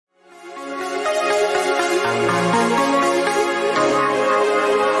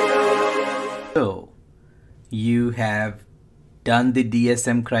have done the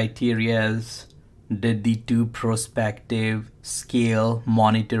DSM criterias, did the 2 prospective scale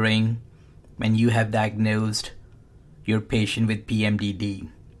monitoring when you have diagnosed your patient with PMDD.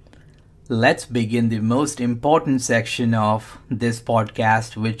 Let's begin the most important section of this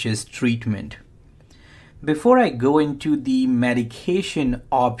podcast, which is treatment. Before I go into the medication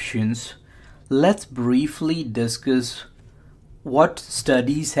options, let's briefly discuss what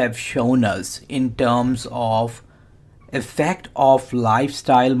studies have shown us in terms of effect of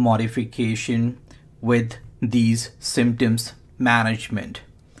lifestyle modification with these symptoms management.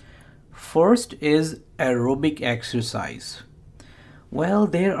 First is aerobic exercise. Well,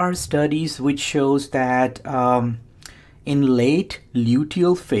 there are studies which shows that in late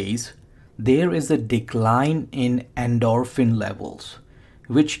luteal phase, there is a decline in endorphin levels,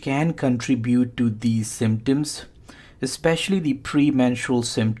 which can contribute to these symptoms, especially the premenstrual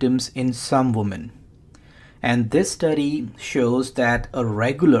symptoms in some women. And this study shows that a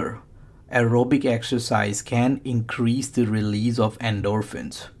regular aerobic exercise can increase the release of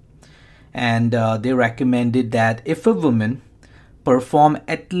endorphins. And they recommended that if a woman perform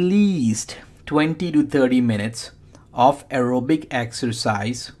at least 20 to 30 minutes of aerobic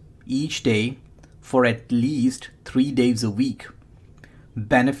exercise each day for at least 3 days a week,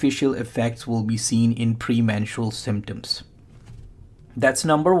 beneficial effects will be seen in premenstrual symptoms. That's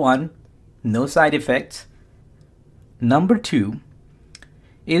number 1, no side effects. Number 2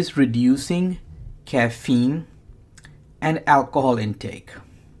 is reducing caffeine and alcohol intake.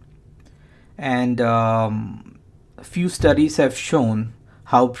 And a few studies have shown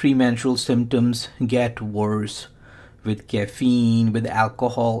how premenstrual symptoms get worse with caffeine, with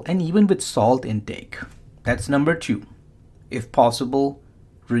alcohol, and even with salt intake. That's number 2. If possible,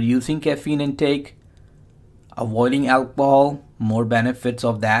 reducing caffeine intake, avoiding alcohol, more benefits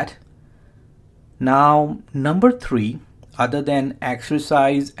of that. Now, number 3, other than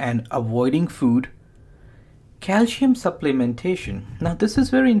exercise and avoiding food, calcium supplementation. Now, this is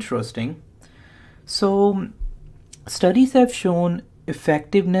very interesting. So, studies have shown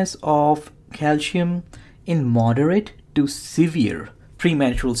effectiveness of calcium in moderate to severe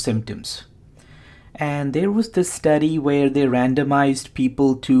premenstrual symptoms. And there was this study where they randomized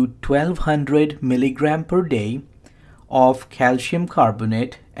people to 1200 milligram per day of calcium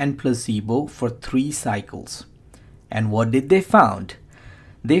carbonate and placebo for 3 cycles. And what did they found?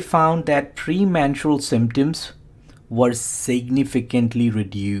 They found that premenstrual symptoms were significantly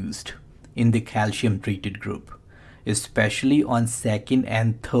reduced in the calcium treated group, especially on 2nd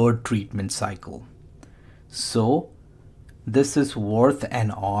and 3rd treatment cycle. So this is worth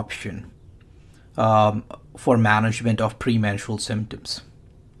an option for management of premenstrual symptoms.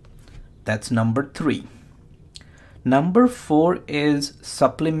 That's number 3. Number 4 is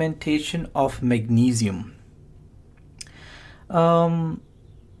supplementation of magnesium.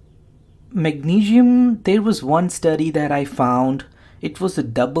 Magnesium, there was one study that I found. It was a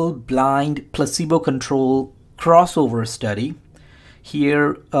double-blind placebo-controlled crossover study.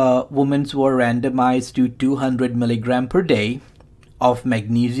 Here, women were randomized to 200 milligram per day of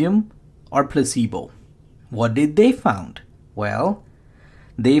magnesium or placebo. What did they found? Well,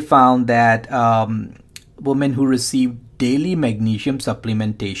 they found that women who received daily magnesium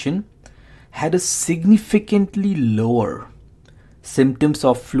supplementation had a significantly lower symptoms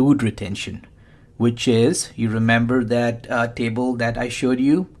of fluid retention, which is, you remember that table that I showed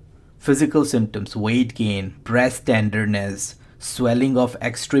you? Physical symptoms, weight gain, breast tenderness, swelling of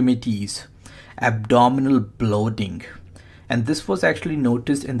extremities, abdominal bloating. And this was actually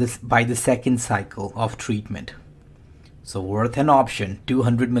noticed by the 2nd cycle of treatment. So worth an option,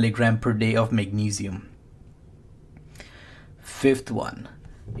 200 milligram per day of magnesium. 5th one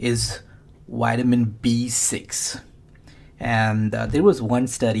is vitamin B6. And there was one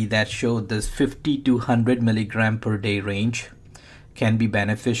study that showed this 50 to 100 milligram per day range can be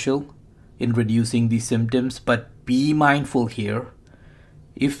beneficial in reducing the symptoms, but be mindful here.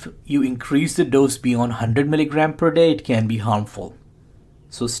 If you increase the dose beyond 100 milligram per day, it can be harmful.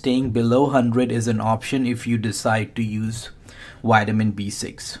 So staying below 100 is an option if you decide to use vitamin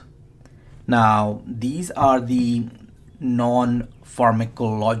B6. Now, these are the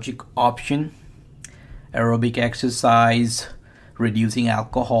non-pharmacological option: aerobic exercise, reducing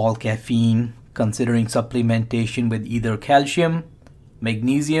alcohol, caffeine, considering supplementation with either calcium,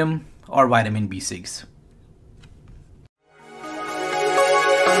 magnesium, or vitamin B6.